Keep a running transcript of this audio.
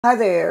Hi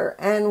there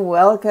and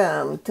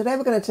welcome. Today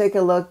we're going to take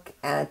a look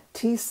at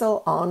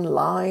TESOL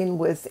Online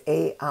with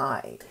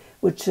AI,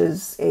 which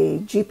is a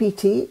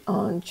GPT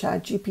on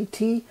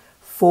ChatGPT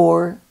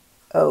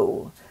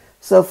 4.0.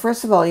 So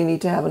first of all, you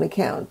need to have an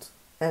account.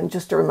 And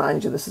just to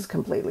remind you, this is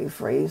completely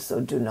free,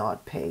 so do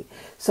not pay.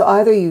 So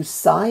either you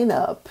sign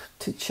up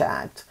to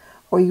chat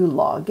or you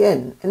log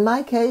in. In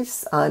my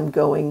case, I'm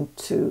going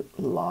to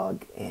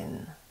log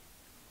in.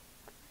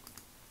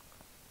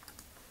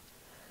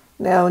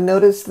 Now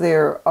notice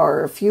there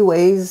are a few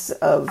ways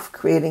of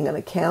creating an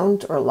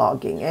account or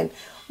logging in.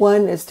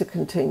 One is to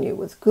continue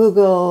with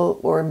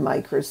Google or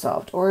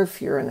Microsoft, or if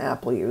you're an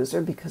Apple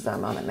user, because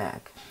I'm on a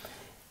Mac,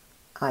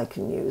 I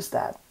can use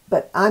that.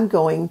 But I'm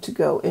going to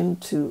go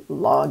into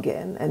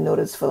login, and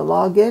notice for the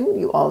login,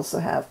 you also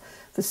have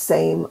the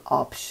same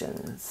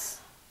options.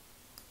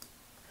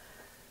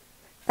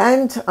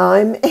 And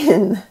I'm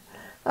in.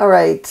 All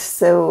right,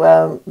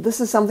 so this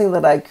is something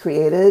that I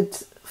created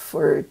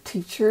for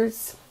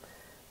teachers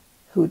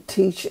who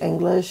teach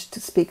English to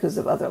speakers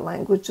of other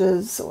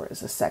languages or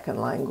as a second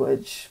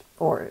language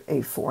or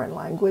a foreign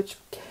language.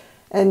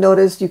 And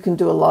notice you can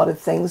do a lot of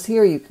things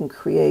here. You can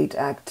create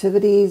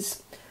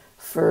activities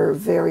for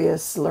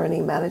various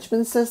learning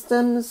management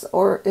systems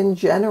or in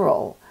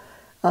general.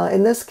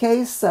 In this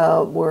case,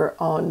 we're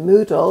on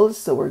Moodle,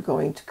 so we're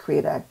going to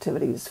create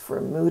activities for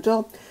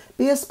Moodle.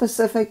 Be as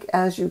specific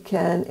as you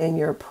can in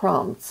your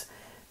prompts.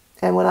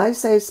 And when I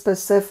say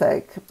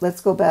specific,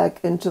 let's go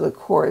back into the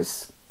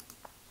course.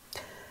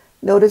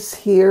 Notice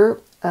here,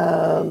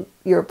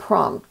 your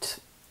prompt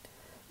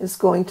is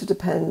going to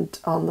depend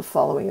on the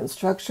following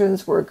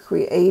instructions. We're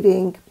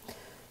creating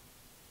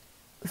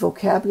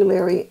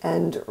vocabulary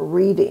and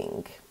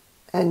reading.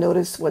 And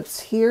notice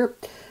what's here.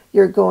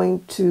 You're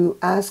going to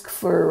ask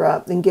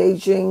for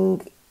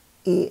engaging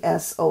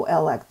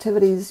ESOL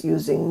activities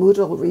using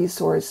Moodle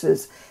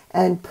resources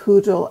and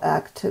Poodle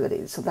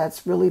activities. So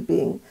that's really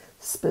being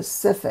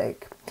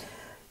specific.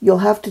 You'll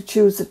have to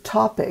choose a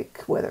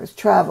topic, whether it's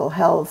travel,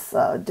 health,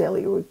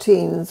 daily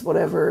routines,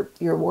 whatever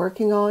you're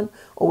working on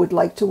or would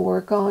like to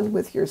work on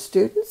with your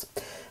students.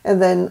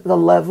 And then the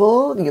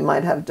level, you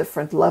might have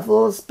different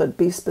levels, but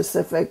be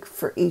specific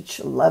for each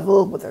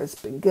level, whether it's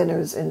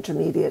beginners,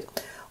 intermediate,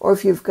 or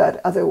if you've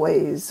got other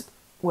ways,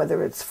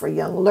 whether it's for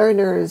young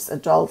learners,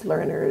 adult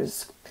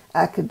learners,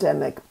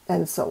 academic,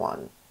 and so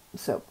on.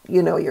 So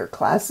you know your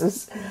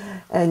classes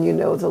and you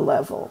know the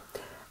level.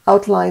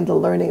 Outline the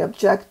learning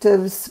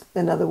objectives,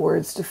 in other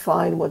words,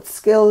 define what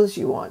skills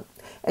you want.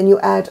 And you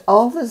add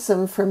all this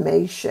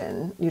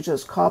information, you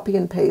just copy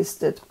and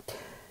paste it,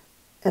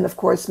 and of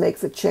course make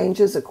the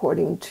changes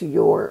according to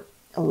your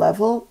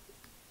level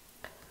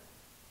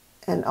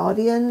and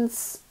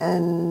audience,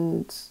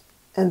 and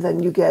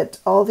then you get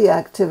all the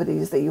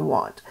activities that you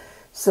want.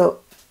 So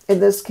in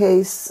this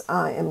case,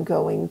 I am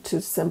going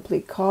to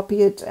simply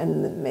copy it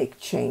and then make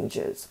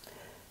changes.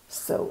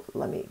 So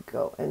let me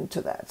go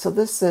into that. So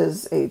this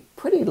is a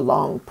pretty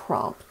long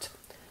prompt.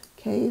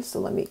 Okay, so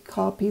let me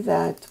copy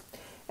that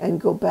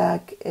and go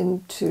back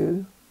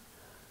into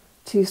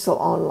TESOL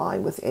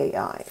Online with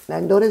AI. Now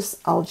notice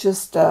I'll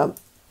just add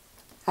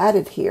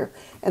it here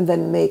and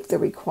then make the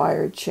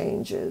required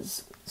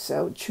changes.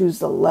 So choose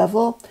the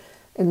level.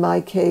 In my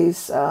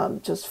case,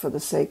 just for the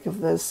sake of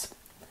this,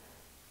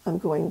 I'm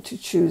going to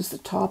choose the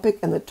topic,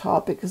 and the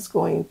topic is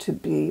going to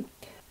be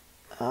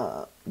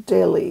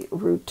daily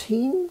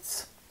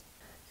routines,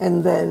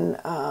 and then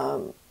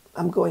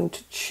I'm going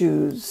to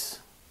choose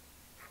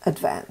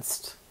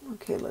advanced.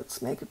 Okay,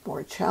 let's make it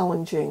more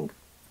challenging.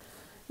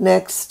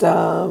 Next,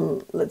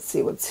 let's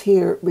see what's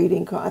here.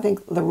 Reading, I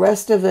think the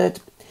rest of it.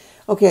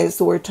 Okay,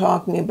 so we're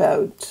talking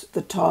about,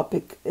 the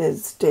topic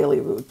is daily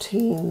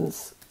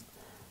routines.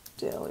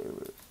 Daily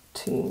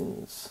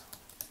routines.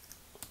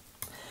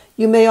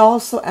 You may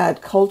also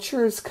add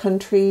cultures,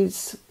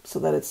 countries, so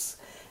that it's,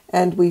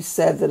 and we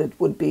said that it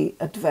would be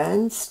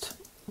advanced.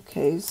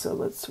 Okay, so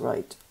let's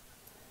write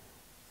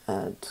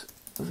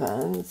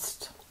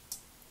advanced.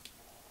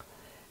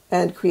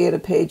 And create a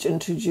page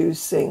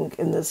introducing,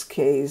 in this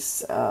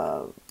case,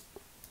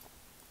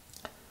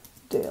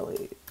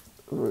 daily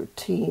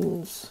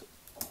routines.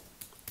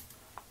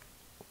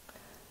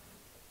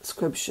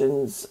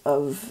 Descriptions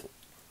of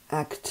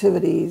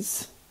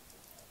activities.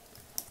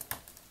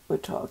 We're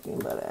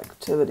talking about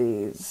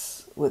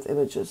activities with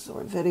images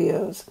or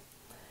videos.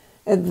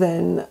 And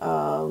then,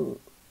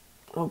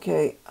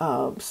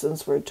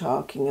 since we're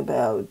talking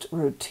about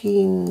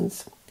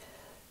routines,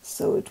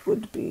 so it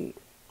would be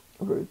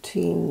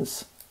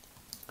routines,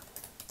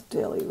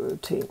 daily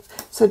routines.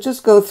 So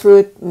just go through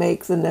it,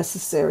 make the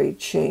necessary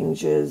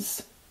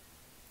changes,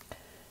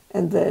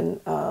 and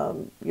then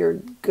you're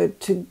good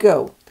to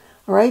go.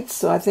 All right,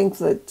 so I think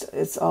that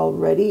it's all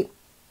ready.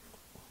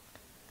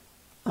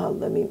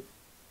 Let me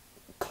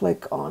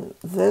click on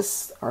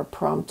this. Our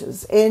prompt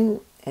is in.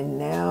 And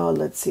now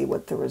let's see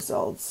what the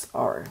results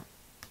are.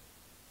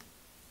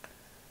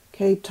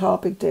 Okay,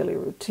 topic, daily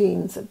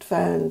routines,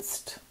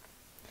 advanced.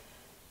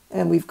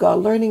 And we've got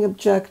learning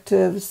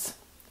objectives.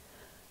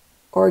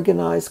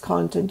 organize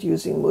content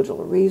using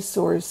Moodle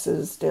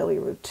resources, daily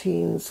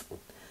routines.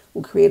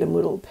 We'll create a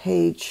Moodle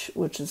page,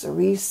 which is a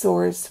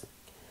resource.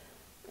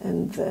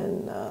 And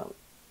then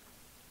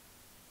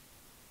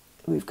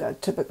we've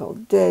got typical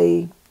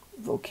day,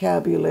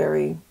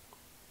 vocabulary,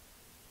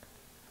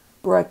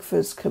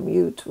 breakfast,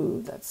 commute.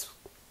 Ooh, that's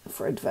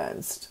for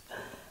advanced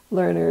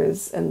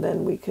learners. And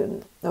then we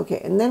can,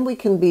 and then we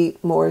can be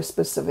more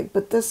specific.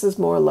 But this is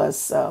more or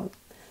less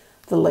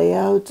the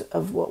layout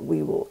of what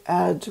we will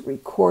add,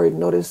 record.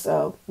 Notice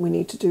we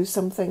need to do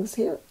some things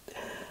here.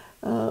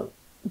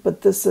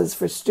 But this is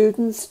for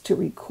students to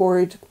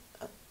record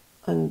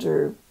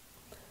under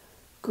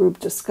group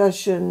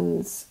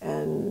discussions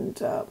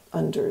and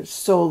under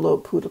solo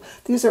Moodle.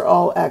 These are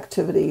all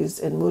activities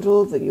in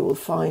Moodle that you will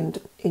find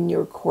in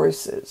your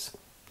courses.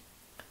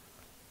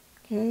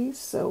 Okay,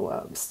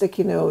 so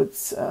sticky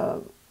notes,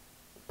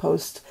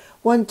 post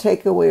one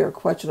takeaway or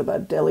question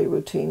about daily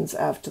routines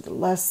after the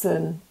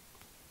lesson.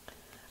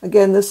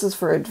 Again, this is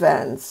for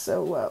advanced,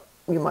 so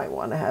you might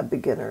want to have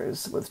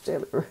beginners with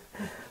daily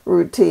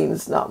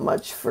routines, not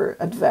much for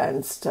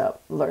advanced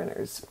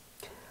learners.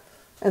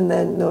 And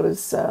then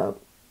notice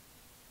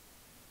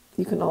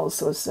you can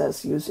also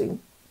assess using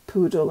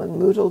Poodle and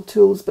Moodle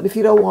tools, but if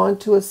you don't want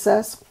to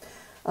assess,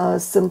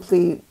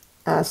 simply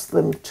ask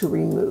them to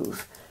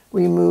remove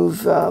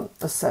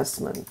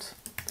assessment,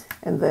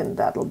 and then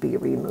that'll be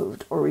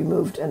removed, or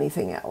removed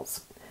anything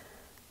else,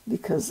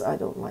 because I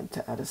don't like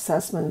to add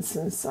assessments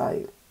since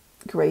I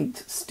grade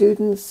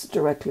students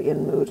directly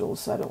in Moodle,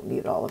 so I don't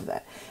need all of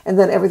that. And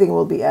then everything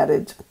will be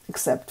added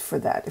except for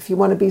that. If you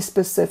want to be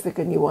specific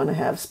and you want to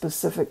have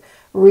specific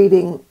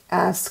reading,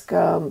 ask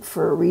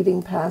for a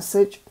reading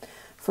passage.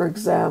 For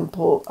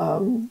example,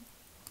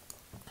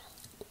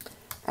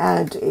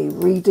 add a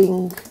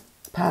reading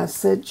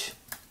passage,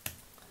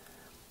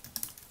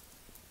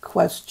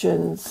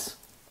 questions,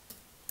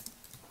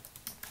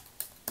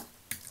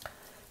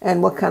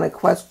 and what kind of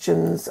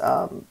questions,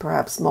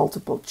 perhaps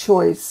multiple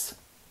choice,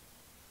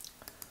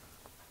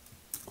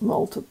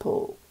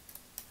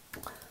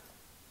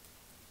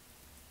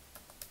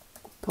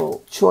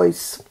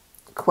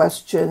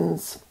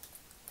 questions,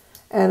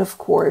 and of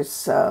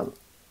course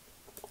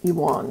you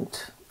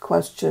want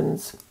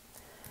questions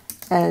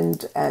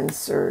and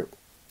answer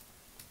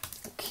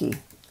key.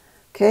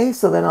 Okay,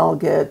 so then I'll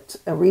get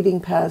a reading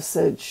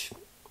passage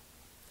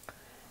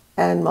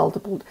and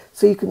multiple.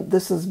 So you can,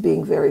 this is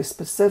being very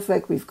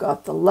specific. We've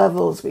got the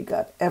levels, we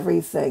got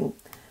everything.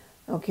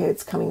 Okay,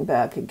 it's coming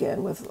back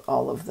again with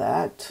all of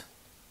that.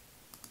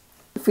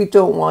 If we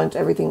don't want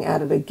everything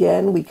added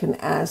again, we can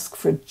ask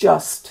for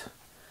just,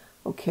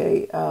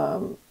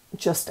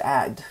 just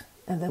add,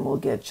 and then we'll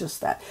get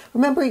just that.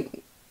 Remember,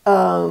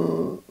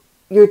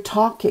 you're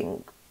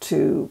talking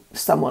to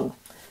someone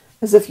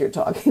as if you're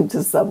talking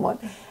to someone,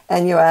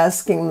 and you're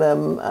asking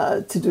them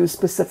to do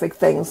specific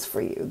things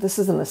for you. This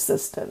is an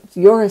assistant,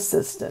 your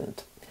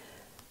assistant.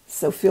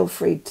 So feel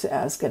free to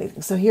ask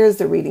anything. So here's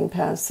the reading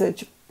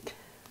passage.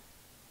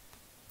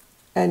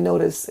 And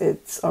notice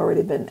it's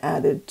already been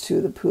added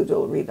to the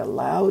Poodle Read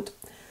Aloud.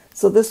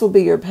 So this will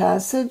be your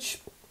passage,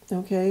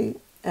 okay,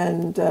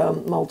 and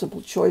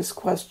multiple choice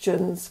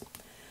questions.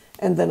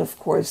 And then, of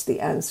course, the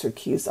answer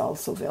key is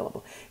also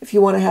available. If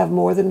you want to have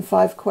more than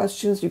 5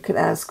 questions, you can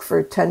ask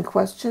for 10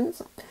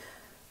 questions,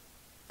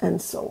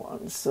 and so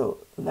on. So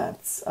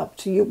that's up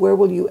to you. Where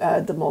will you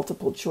add the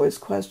multiple choice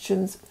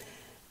questions?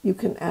 You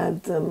can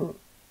add them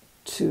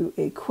to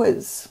a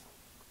quiz.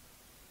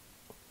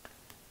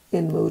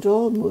 In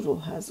Moodle,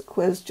 Moodle has a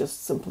quiz,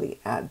 just simply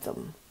add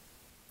them.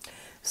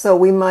 So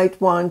we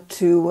might want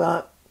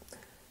to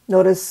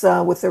notice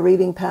with the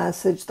reading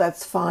passage,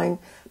 that's fine,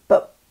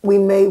 but we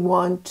may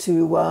want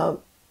to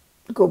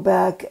go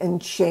back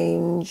and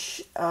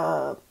change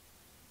the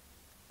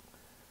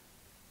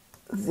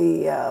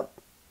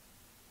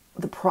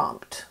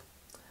prompt.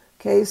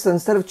 Okay, so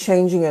instead of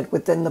changing it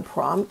within the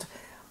prompt,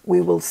 we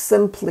will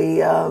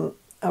simply a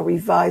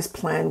revised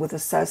plan with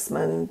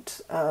assessment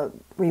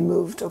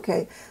removed.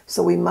 Okay,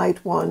 so we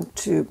might want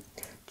to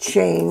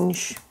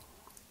change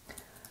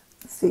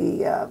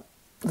the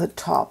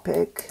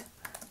topic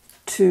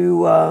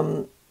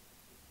to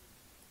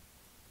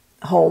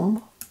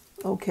home,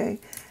 okay,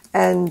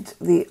 and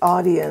the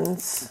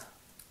audience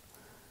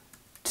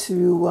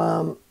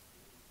to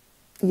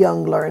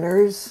young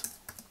learners,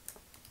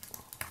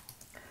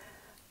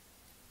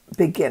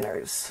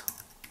 beginners.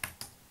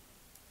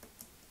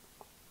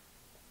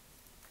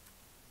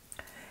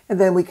 And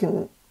then we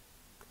can,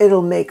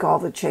 it'll make all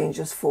the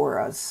changes for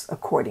us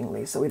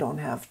accordingly, so we don't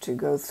have to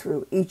go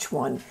through each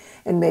one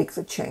and make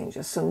the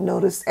changes. So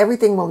notice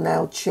everything will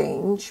now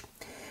change,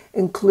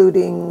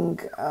 including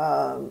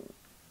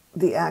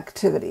the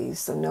activities.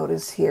 So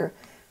notice here,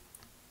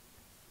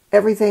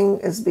 everything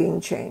is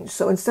being changed.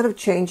 So instead of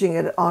changing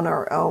it on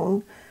our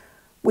own,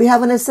 we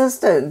have an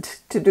assistant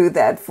to do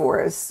that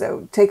for us.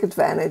 So take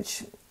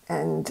advantage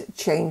and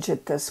change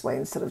it this way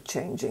instead of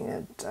changing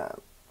it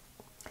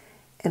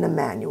in a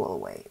manual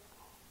way.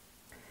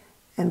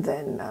 And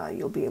then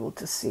you'll be able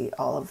to see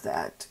all of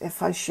that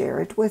if I share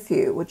it with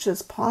you, which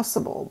is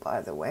possible, by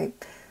the way.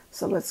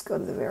 So let's go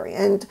to the very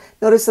end.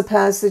 Notice the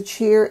passage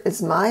here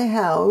is my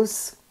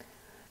house,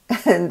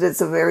 and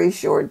it's a very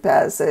short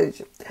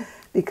passage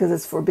because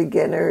it's for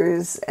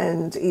beginners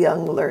and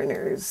young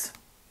learners.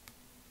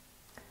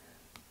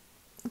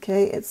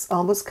 Okay, it's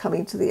almost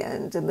coming to the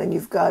end, and then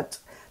you've got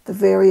the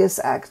various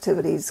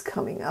activities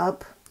coming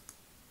up.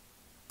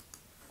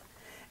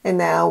 And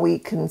now we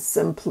can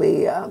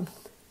simply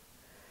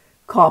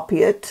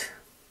copy it,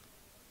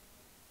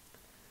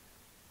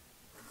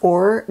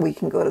 or we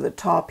can go to the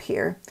top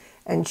here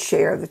and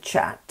share the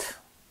chat.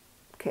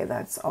 Okay,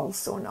 that's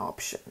also an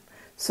option.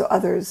 So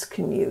others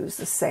can use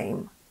the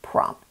same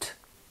prompt.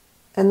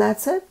 And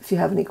that's it. If you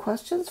have any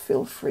questions,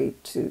 feel free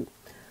to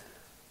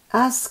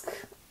ask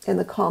in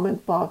the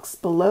comment box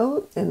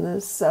below in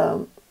this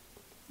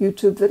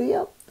YouTube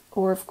video,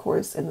 or of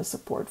course in the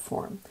support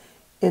forum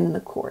in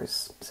the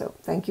course. So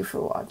thank you for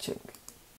watching.